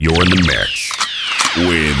You're in the mix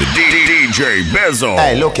with DJ Bizzle.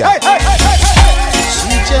 Hey, look here.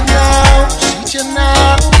 Sweet you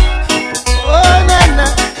now. Oh, na.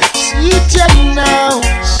 Sweet you now.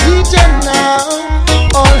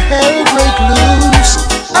 All hell break loose.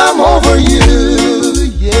 I'm over you,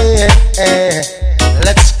 yeah.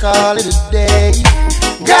 Let's call it a day.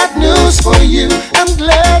 Got news for you. I'm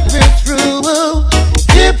glad we're through.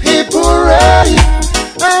 Hip hip hooray.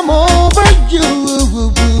 I'm over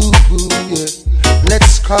you, yeah.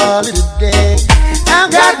 Let's call it a day.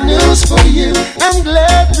 I've got news for you. I'm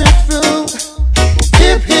glad we're through.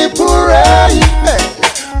 Hip hip hooray. Hey.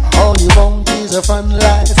 All you want is a fun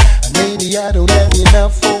life. And maybe I don't have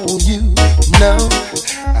enough for you. No,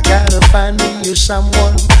 I gotta find me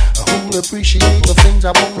someone who'll appreciate the things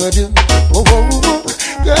I wanna do. Oh,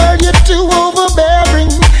 girl, you're too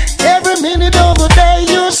overbearing. Every minute of the day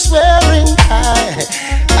you're swearing.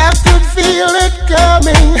 I could feel it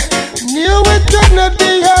coming. Knew it could not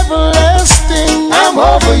be everlasting. I'm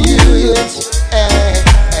over you.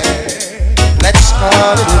 Let's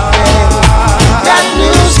call it a day. Got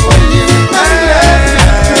news for you. I'm glad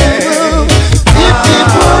you're if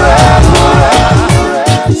people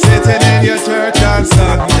sitting in your church on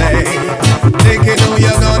Sunday, thinking who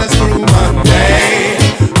you're gonna screw Monday,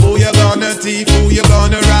 who you're gonna thief, who you're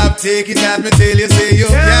gonna rob. Take it at me till you say you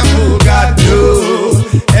can't fool God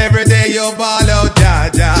too. Every day you ball out,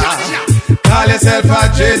 Jaja. Call yourself a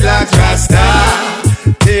dreadlock Rasta.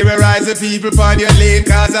 Terrorize the people on your lane,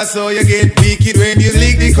 cause I saw you get wicked when you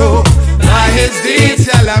lick the coke. By his deeds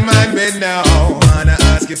shall a man be known. Wanna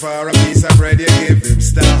ask you for a piece of bread, you give him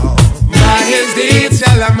stone. By his deeds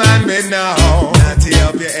shall a man be known. Not to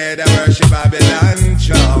up your head and worship Babylon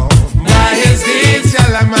show. By his deeds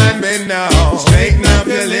shall a man be known. Straighten up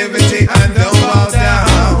your liberty and don't bow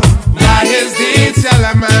down. By his deeds shall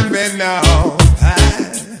a man be known.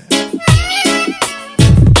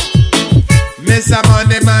 Mr.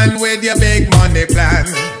 Money Man with your big money plan.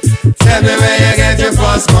 Tell me where you get your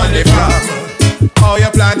first money from. How you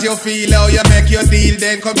plant your field, how you make your deal.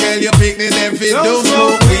 Then come tell your picnic, them feel don't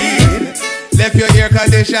smoke weed. Left your air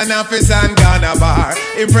condition office and gone a bar.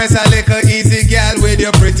 Impress a little easy girl with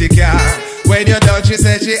your pretty car. When you're done, she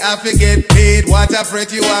said she have to get paid. What a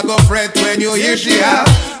fret you are go fret when you hear she have.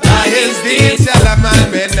 By his deed shall a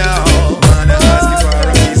man be now. Wanna ask you for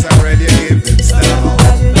a piece of bread, you give him stone.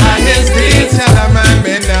 By his deed shall a man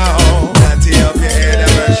be now. Not to up your head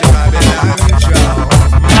and worship Babylon show.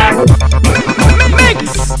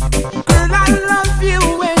 Girl, I love you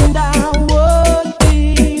and I would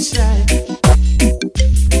be shy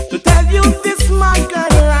to tell you this, my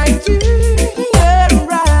girl, I do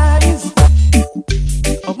rise.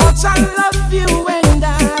 How much I love you and I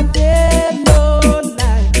dare no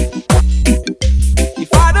lie.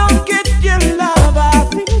 If I don't get your love, I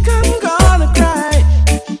think I'm gonna cry.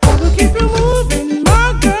 I will keep you moving,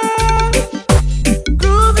 my girl,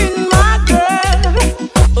 grooving, my girl.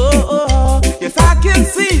 Oh, yes, I can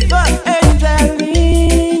see the angel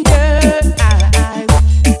in your eyes.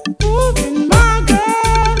 Moving, my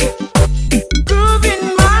girl, grooving,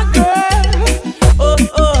 my girl.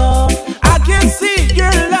 Oh, I can see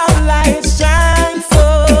your love light shine so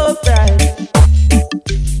bright.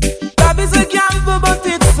 Love is a gamble, but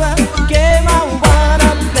it's a game I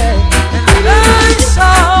wanna play. And I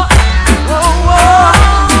saw,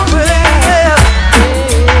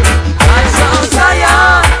 I saw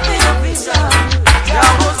Zion in a vision.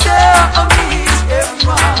 Jah was there amidst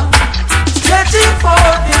everyone, stretching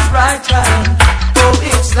forth his right hand. Oh,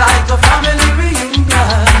 it's like a family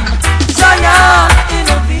reunion. Zion in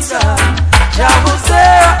a vision. Jah was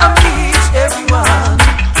there amidst everyone,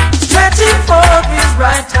 stretching forth his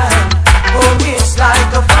right hand. Oh, it's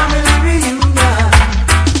like a family reunion.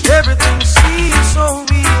 Everything seems so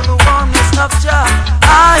real. The oneness of Jah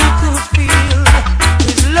I could feel.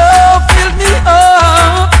 His love filled me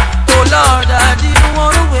up. Oh Lord, I didn't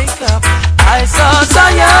want to wake up. I saw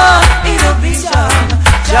Zion in a vision.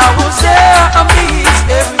 Jah was there amidst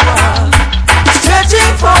everyone,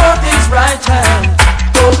 stretching forth his right hand.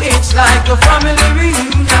 Oh, it's like a family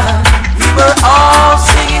reunion. We were all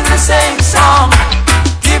singing the same song,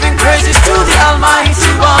 giving praises to the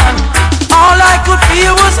Almighty One. All I could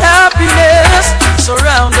feel was happiness,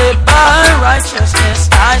 surrounded by righteousness.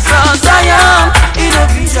 I saw Zion in a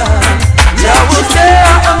vision. Jah was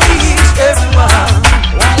there amidst everyone,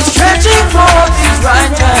 stretching forth his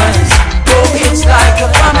right hands. Oh, it's like a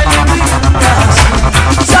family reunion.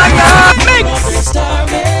 Zion makes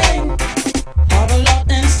starving, have a lot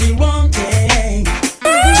and still wanting.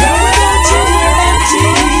 Jah without you we're empty.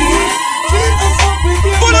 Fill us up with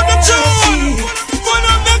your mercy.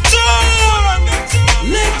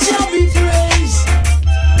 Let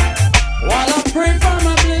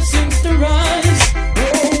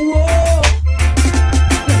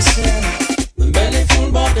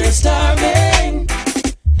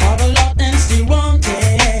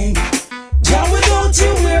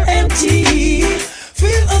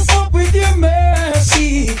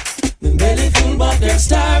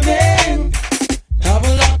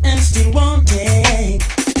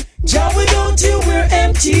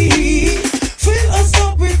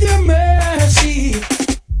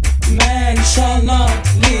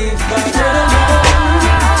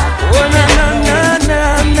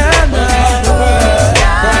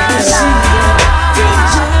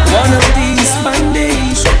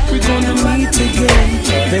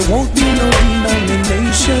There won't be no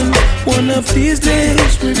denomination. One of these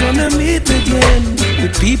days we're gonna meet again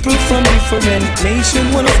with people from different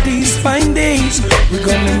nations. One of these fine days we're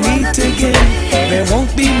gonna meet again. There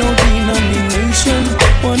won't be no denomination.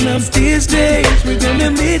 One of these days we're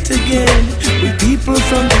gonna meet again with people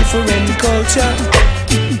from different culture.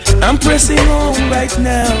 I'm pressing on right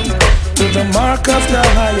now to the mark of the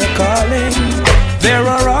higher calling. There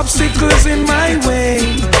are obstacles in my way,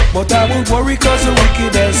 but I won't worry cause the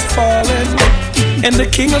wicked has fallen. And the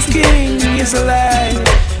King of Kings is alive.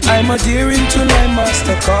 I'm adhering to my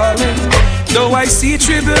master calling. Though I see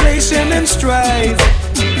tribulation and strife,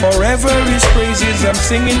 forever his praises I'm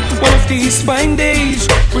singing. One of these fine days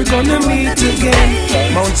we're gonna meet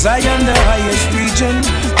again. Mount Zion, the highest region.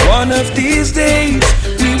 One of these days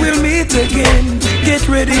we will meet again. Get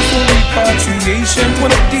ready for repatriation.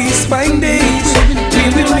 One of these fine days we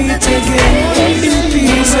will meet again in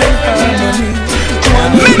peace and harmony.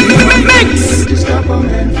 To stop a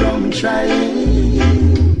man from trying.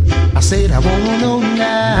 I said I wanna know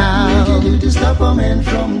now. What can you do to stop a man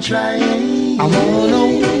from trying? I wanna know.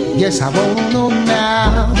 Yes, I wanna know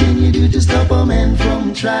now. What can you do to stop a man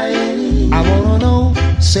from trying? I wanna know.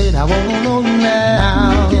 Said I wanna know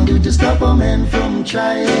now. What can you do to stop a man from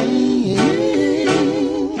trying?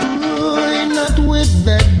 Oh, not with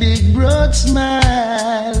that big broad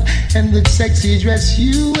smile and the sexy dress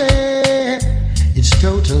you wear. It's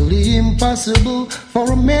totally impossible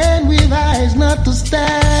for a man with eyes not to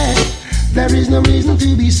stand. There is no reason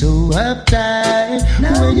to be so uptight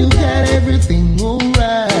when you got everything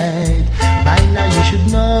alright. By now you should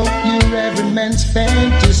know you're every man's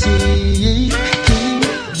fantasy.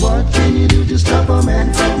 What can you do to stop a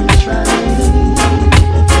man from trying?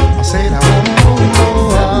 I said I wanna know.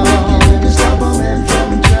 What can you do to stop a man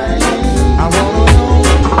from trying? I wanna know.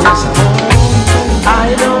 Yes, I wanna know.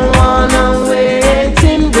 I don't wanna wait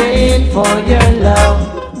in vain for your love.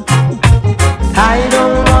 I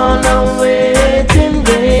don't wanna wait in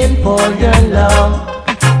vain for your love.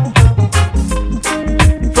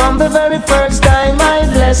 From the very first time I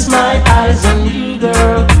bless my eyes on you,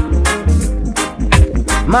 girl,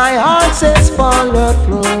 my heart says follow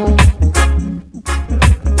through.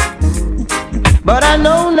 But I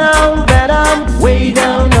know now that I'm way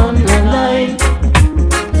down on the line.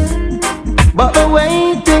 But the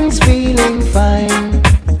waiting's feeling fine.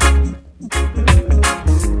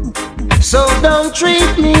 So don't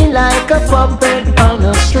treat me like a puppet on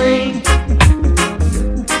a string,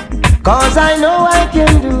 cause I know I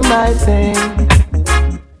can do my thing.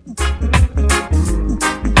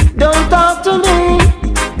 Don't talk to me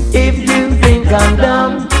if you think I'm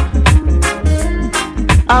dumb.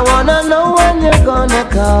 I wanna know when you're gonna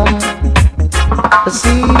come.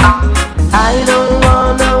 See, I don't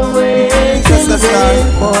wanna wait in vain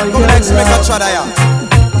for your love.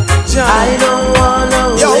 I don't wanna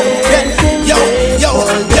wait in vain for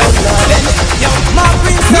your love. My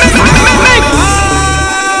princess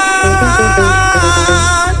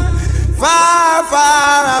gone far,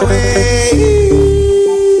 far away,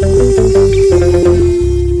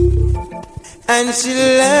 and she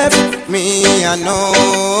left me a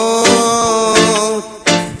note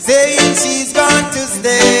saying she's going to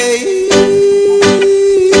stay.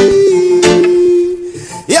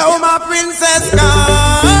 Yo, my princess gone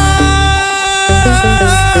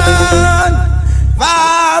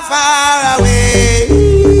far, far away,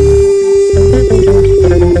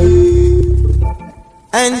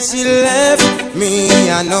 and she left me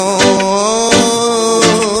a note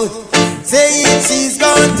saying she's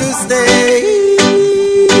going to stay.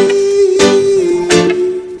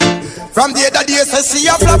 From the other day, say she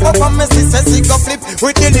a flap up on me, say she go flip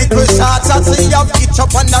with the little shots that she have itch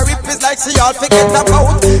up on the rip. It's like she all forget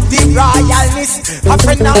about the royalness. A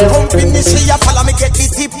friend and company, she a follow me get the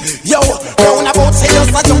tip. Yo, round about she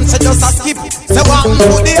just a jump, she just a skip. Say what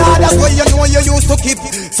put the others where you know you used to keep.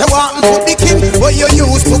 Say what put the king where you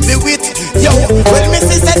used to be with. Yo, well me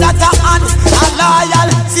see say that a aunt, a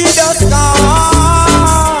loyal, she just gone.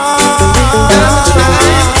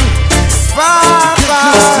 Far,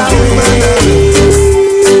 far away.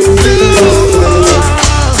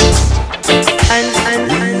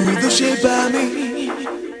 And the shape of me.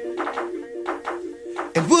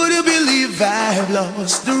 And would you believe I've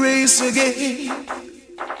lost the race again?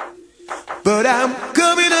 But I'm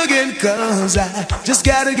coming again, cause I just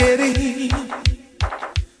gotta get in.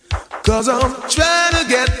 Cause I'm trying to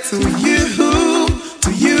get to you,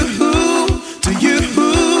 to you, to you.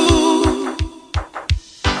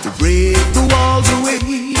 To break the walls away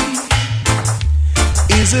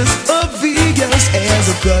is as obvious as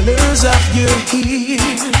the colors of your hair.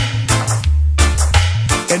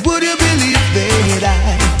 And would you believe that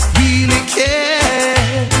I really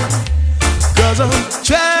care. 'Cause I'm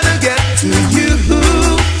trying to get to you,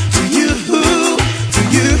 to you, to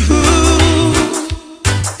you.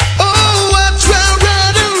 Oh, I tried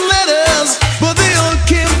writing letters, but they all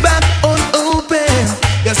came back unopened.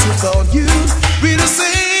 Yes, I thought you'd be the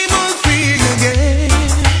same old thing again.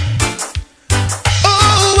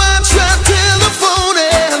 Oh, I tried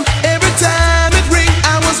telephoning, every time it rang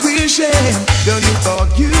I was wishing. Girl, you thought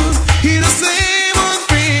you'd hear the same old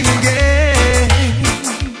thing again.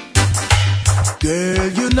 Girl,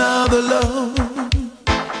 you're not alone.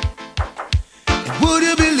 Would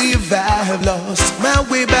you believe I have lost my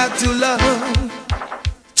way back to love?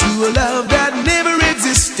 To a love that never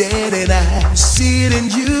existed, and I see it in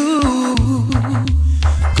you.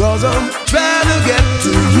 'Cause I'm trying to get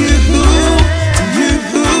to you, to you,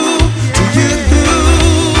 to you.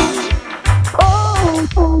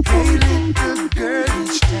 Hey, little girl,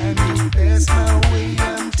 each time you pass my way,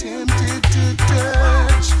 I'm tempted to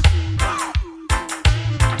touch.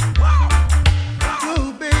 Oh,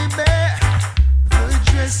 baby, the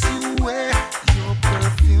dress you wear, your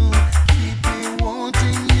perfume, keep me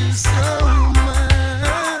wanting you so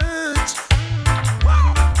much.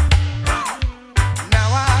 Now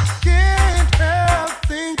I can't help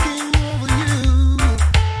thinking of you,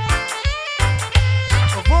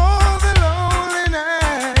 of all the lonely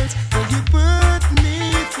nights that you put me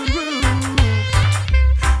through.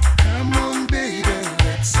 Come on, baby,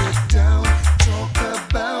 let's sit down, talk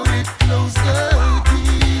about it, close the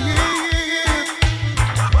deal.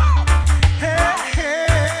 Hey,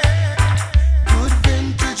 hey, good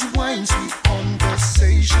vintage wine, sweet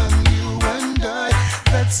conversation, you and I,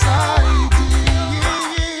 that's ideal.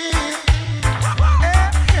 Hey,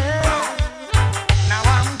 hey, now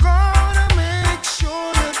I'm gonna make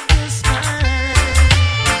sure that this time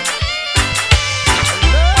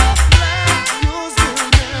love like yours will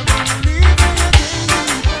never leave me again.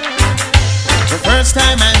 The first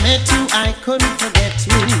time I met you, I couldn't forget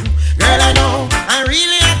you. Girl, I know I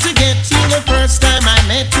really had to get you. The first time I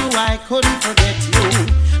met you, I couldn't forget you.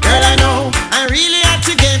 Girl, I know I really had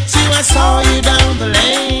to get you. I saw you down the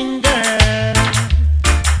lane, girl.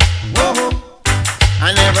 Whoa,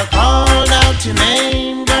 I never called out your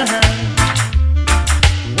name, girl.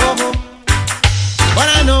 Whoa, but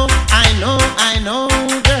I know,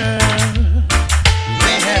 girl.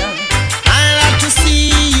 Well, I'd like to see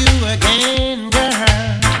you again, girl.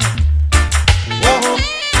 Whoa,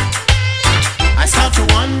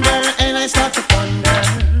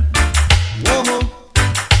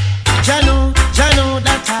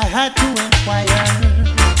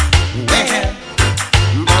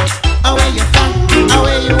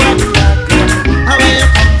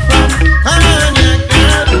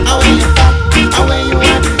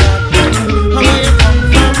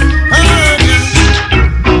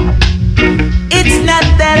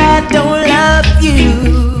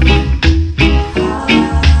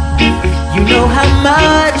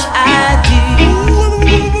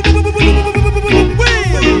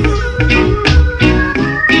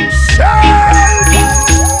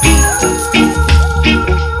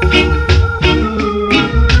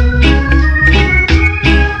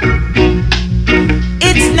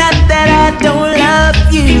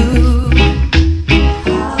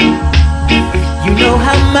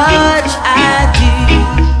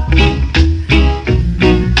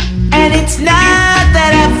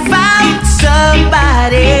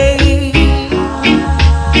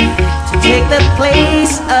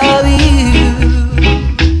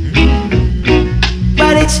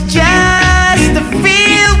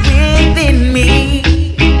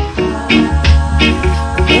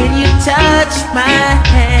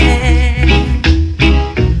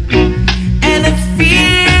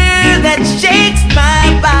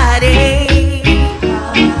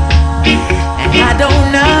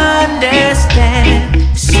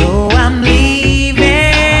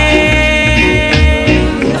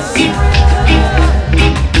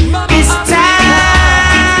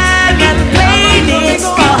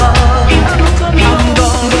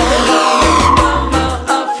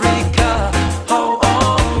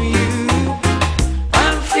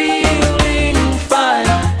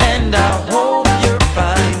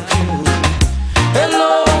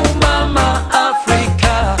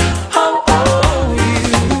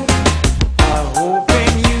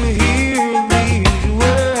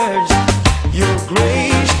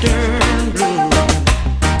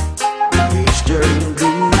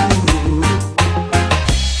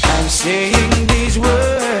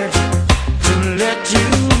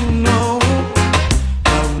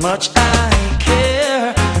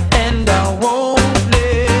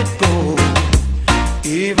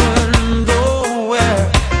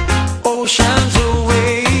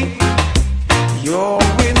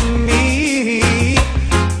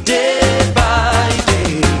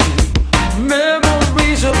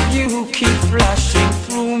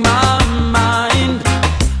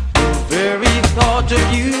 thought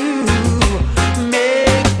of you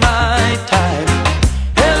make my time.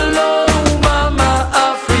 Hello, Mama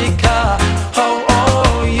Africa, how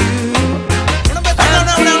are you?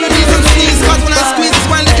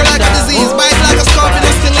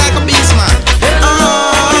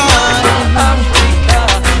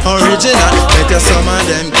 Original, better some of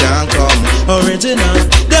them can't come. Original,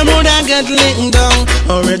 them woulda get linked down.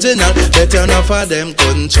 Original, better enough of them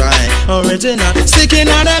couldn't try. Original, sticking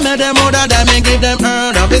on them and them woulda them and give them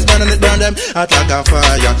earn of his burn and it burn them hot like a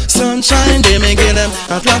fire. Sunshine, they may give them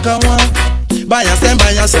hot like a one. Bias them,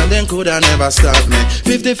 them coulda never stop me.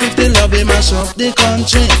 50-50 love, they mash up the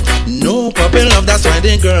country. No puppy love, that's why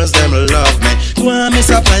the girls them love me. Go on, Miss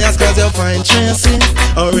Appliance, cause you find Tracy.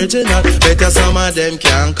 Original, better some of them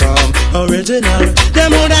can't come. Original,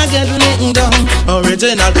 them woulda get linked down.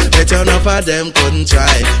 Original, better enough of them couldn't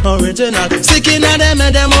try. Original, sticking on them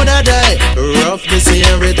and them woulda die. Rough this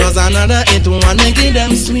year, it was another hit one, making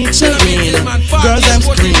them sweet children. Girls them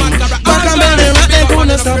scream, back and belly rock, they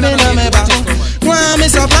couldn't stop me on my back. Why me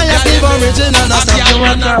supply a give original, not stop you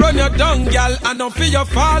and run your down, girl, and don't feel your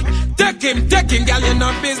fault. Take him, girl, you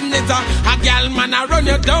no business. A girl, man, I run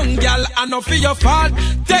your down, girl, and don't feel your fault.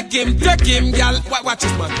 Take him, girl. Watch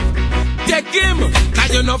this, man. Take him,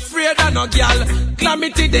 cause you're not afraid of no girl.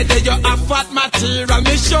 Calamity day, you have fat material.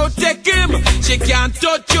 Me show, take him, she can't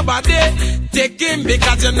touch your body. Take him,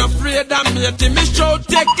 because you're not afraid of me. Me show,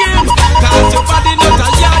 take him, cause your body not a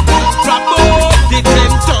yard. From both the 10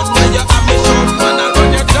 ton, when you have me show, man, I run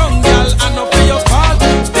your down, girl, and don't feel your fault.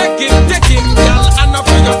 Take him, girl, and don't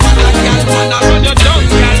feel your fault. Girl, man, I run your down,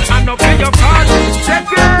 girl, and don't feel your fault. Take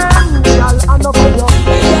him, girl, and don't feel your fault.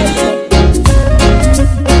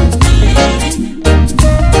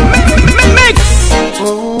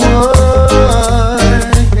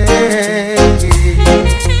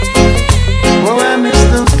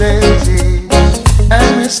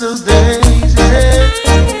 Those days,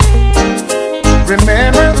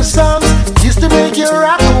 remember the songs used to make you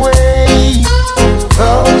rock away.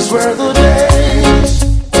 Those were the days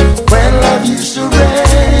when love used to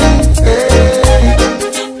rain.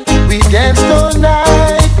 We danced all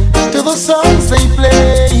night to the songs they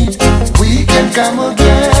played. We can come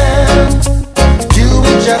again, do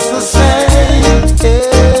it just the same.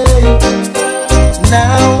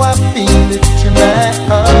 Now I feel it in my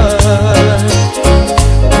heart.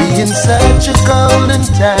 In such a golden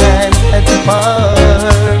time at the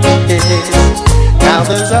park, yes. Now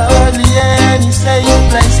there's hardly any safe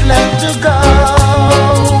place left to go.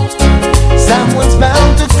 Someone's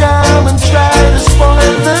bound to come and try to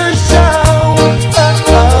spoil the show.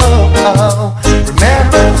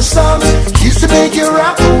 Remember the songs used to make you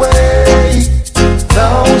rock away.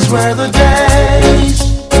 Those were the days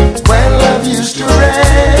when love used to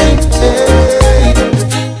rain.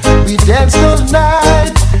 We danced all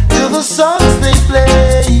night the songs they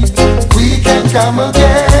play. We can come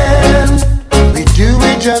again. We do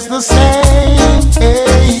it just the same.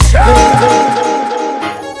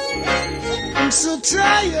 I'm so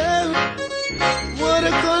tired. What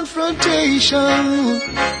a confrontation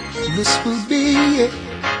this will be.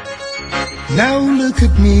 Now look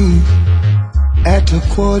at me at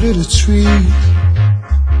 2:45.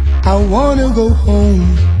 I wanna go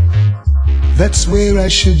home. That's where I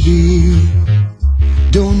should be.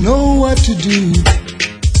 Don't know what to do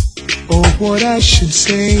or what I should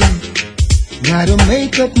say. Gotta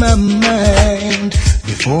make up my mind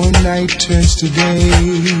before night turns to day.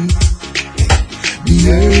 Be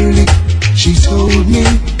early, she told me.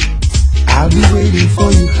 I'll be waiting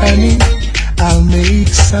for you, honey. I'll make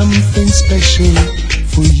something special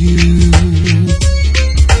for you.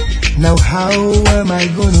 Now how am I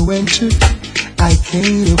gonna enter? I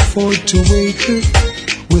can't afford to wake her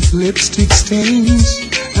with lipstick stains.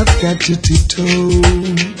 I've got to tiptoe.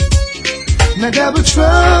 Now double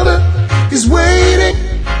trouble is waiting.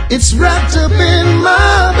 It's wrapped up in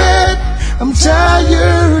my bed. I'm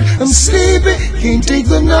tired, I'm sleepy, can't take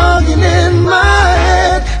the noggin in my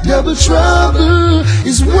head. Double trouble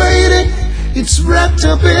is waiting. It's wrapped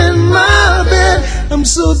up in my bed. I'm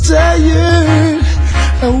so tired,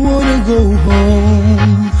 I wanna go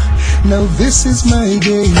home. Now this is my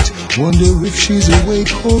gate. Wonder if she's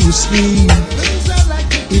awake or asleep.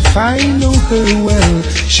 If I know her well,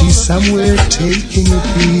 she's somewhere taking a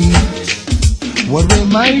peek. What will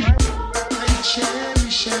my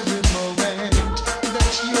cherish every moment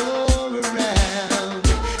that you're around.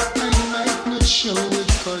 I might not show it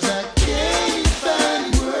 'cause I can't find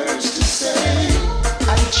words to say.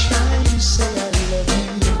 I try to say I love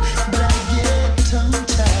you, but I get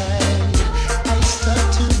tongue-tied. I start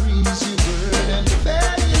to read your word and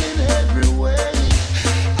fail in every way.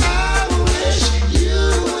 I wish you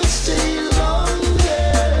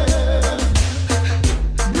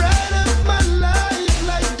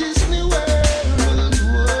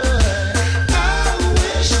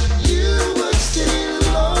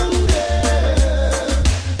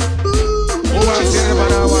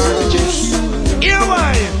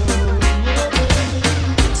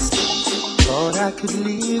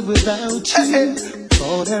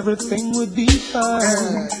everything would be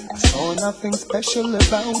fine. I saw nothing special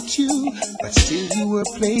about you, but still you were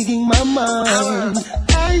plaguing my mind.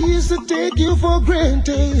 I used to take you for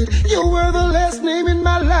granted. You were the last name in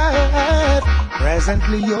my life.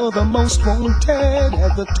 Presently you're the most wanted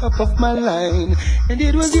at the top of my line. And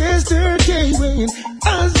it was yesterday when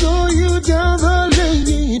I saw you down the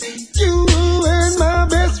lane. You and my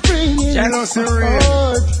best friend. Jealousy, my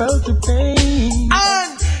heart felt the pain.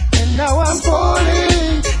 And now I'm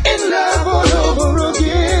falling in love all over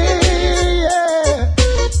again. Yeah.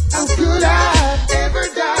 How could I ever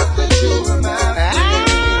doubt that you were mine?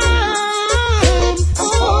 I'm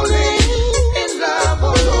falling in love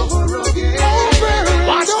all over again.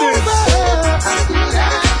 Watch this. How could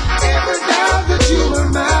I ever doubt that you were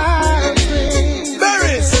mine?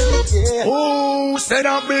 Berries. Yeah. Oh, said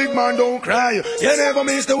that big man don't cry. You never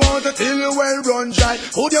miss the water till you well run dry.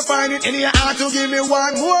 Could you find it in your heart to give me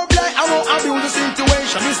one more blight? I won't abuse the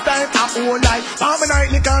situation. This time I won't lie. For my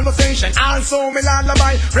nightly conversation. Also me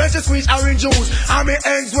lullaby. Fresh squeeze orange juice. And me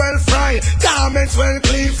eggs well fried. Garments well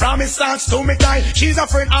clean. From me socks to me tie. She's a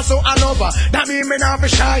friend also a lover. That mean me not be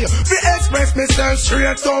shy. We express myself straight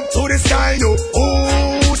up to the sky.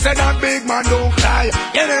 Oh, said that big man don't cry.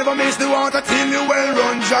 You never miss the water till you well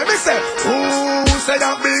run dry. Me say, oh, said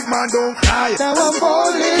that big man don't cry. Now I'm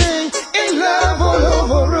falling in love all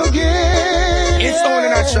over again. It's only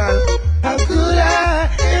natural. How could I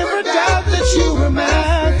ever doubt that you were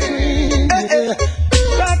my friend? Yeah.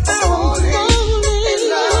 But now I'm falling in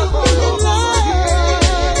love all over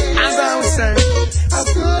again. As I was saying, how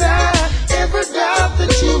could I ever doubt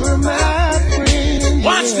that you were my friend?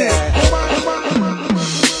 watch this.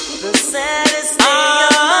 The saddest day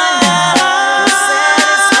of my life. The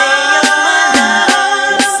saddest day of my life.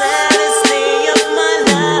 The saddest day of my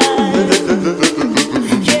life.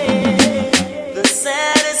 Yeah. The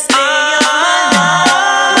saddest day of my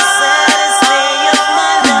life. The saddest day of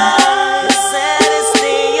my life. The saddest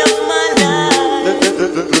day of my life.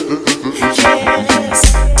 Yes.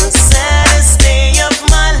 The saddest day of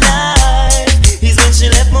my life is when she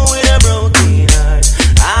left me with a broken heart.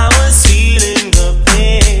 I was feeling the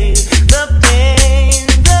pain, the pain,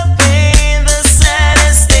 the pain. The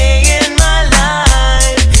saddest day in my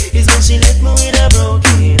life is when she left me with a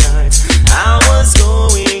broken heart. I was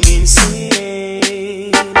going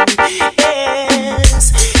insane.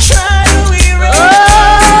 Yes, try to erase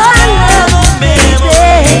all the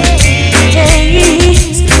memories.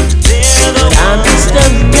 They're the ones that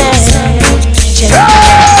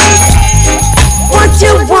What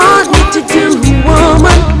you want me to do,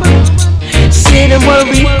 woman? Sit and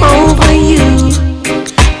worry over you.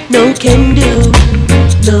 No can do,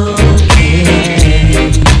 no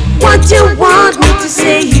can. What you want me to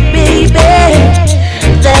say, baby?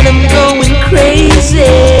 That I'm going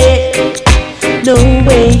crazy. No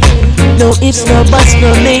way, no ifs, no buts,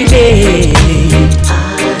 no maybe. I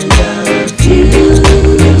love you.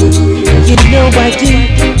 You know I do.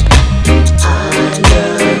 I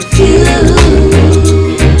love you.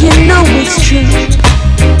 You know it's true.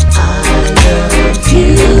 I love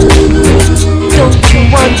you. Don't you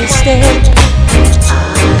understand? I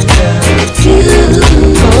love you.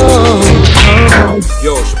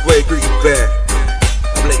 Yo, it's your boy Reggae back.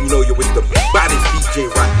 I'm letting you know you're with the baddest DJ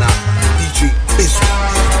right now, DJ Bizzle.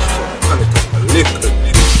 Kind of a liquor.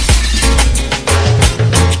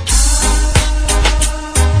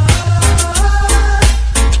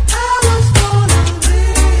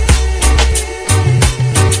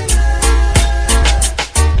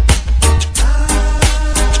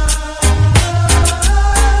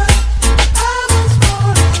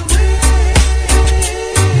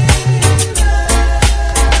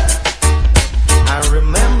 I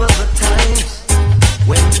remember the times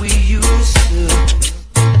when we used to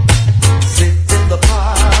sit in the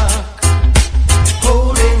park,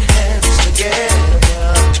 holding hands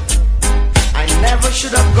together. I never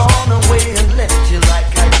should have gone away and left you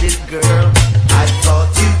like I did, girl. I thought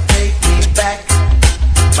you'd take me back,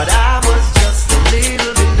 but I was just a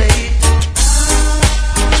little bit late.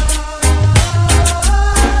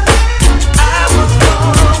 I was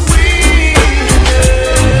gonna win,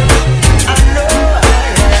 girl. I know I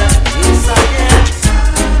am, yes I am.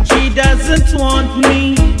 She doesn't want me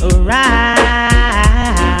around.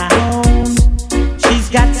 She's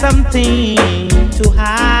got something to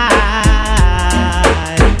hide.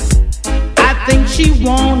 I think she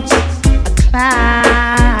wants a clown,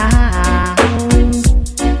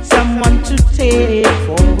 someone to take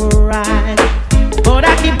for a ride. But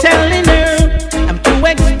I keep telling her I'm too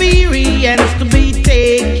experienced to be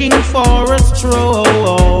taking for a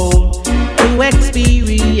stroll. Too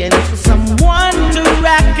experienced for someone to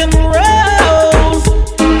rock and roll.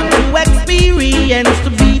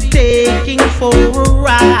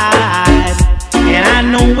 right, and I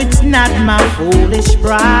know it's not my foolish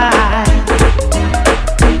pride.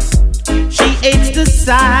 She hates the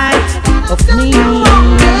sight of me,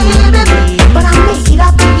 but I make it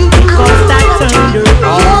up to you, 'cause I turned her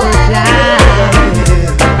on.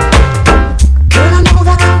 Girl, I know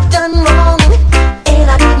that I've done wrong, and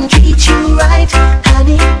I didn't treat you right,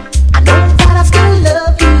 honey. I know that I still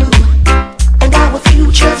love you, and our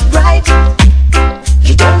future's bright.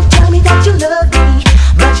 You don't tell me that you love me,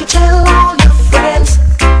 but you tell all your friends.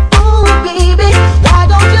 Oh, baby, why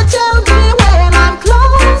don't you tell me when I'm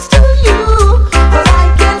close to you? 'Cause I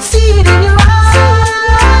can see it in your eyes,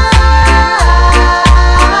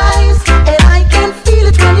 and I can feel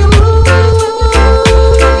it when you move.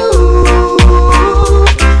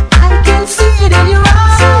 I can see it in your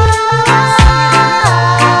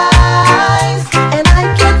eyes, and I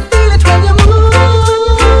can feel it when you move.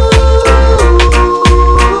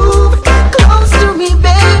 Close to me,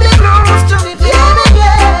 baby, close to me, baby,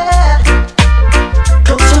 yeah.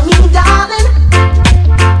 Close to me, darling.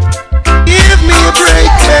 Give me a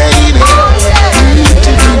break, baby. Need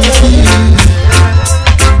to do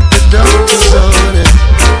the doctor's on it.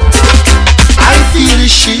 I feel a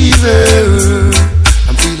shiver.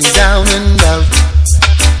 I'm feeling down and out.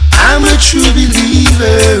 I'm a true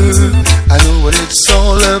believer. I know what it's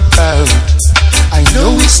all about. I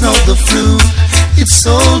know it's not the flu. It's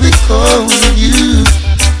all because of you.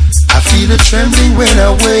 I feel a trembling when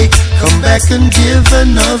I wake. Come back and give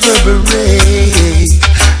another break.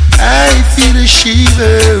 I feel a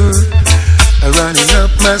shiver running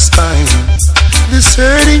up my spine. This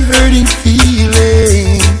hurting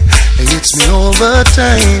feeling, it hits me all the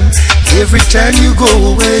time. Every time you go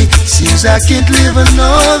away, seems I can't live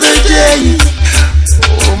another day.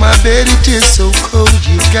 Oh, my bed, it is so cold.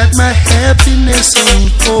 You got my happiness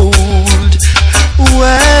on hold.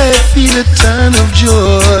 Why I feel a ton of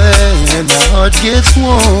joy and my heart gets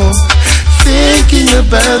warm, thinking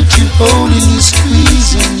about you, holding you,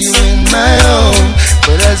 squeezing you in my arms.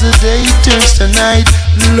 But as the day turns to night,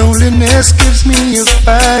 loneliness gives me a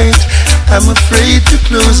fight. I'm afraid to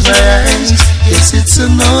close my eyes. Yes, it's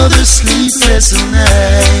another sleepless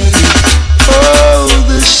night. Oh,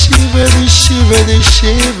 the shiver, the shiver, the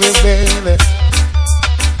shiver, baby.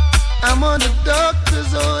 I'm on the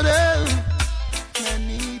doctor's order. I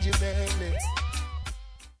need you, baby.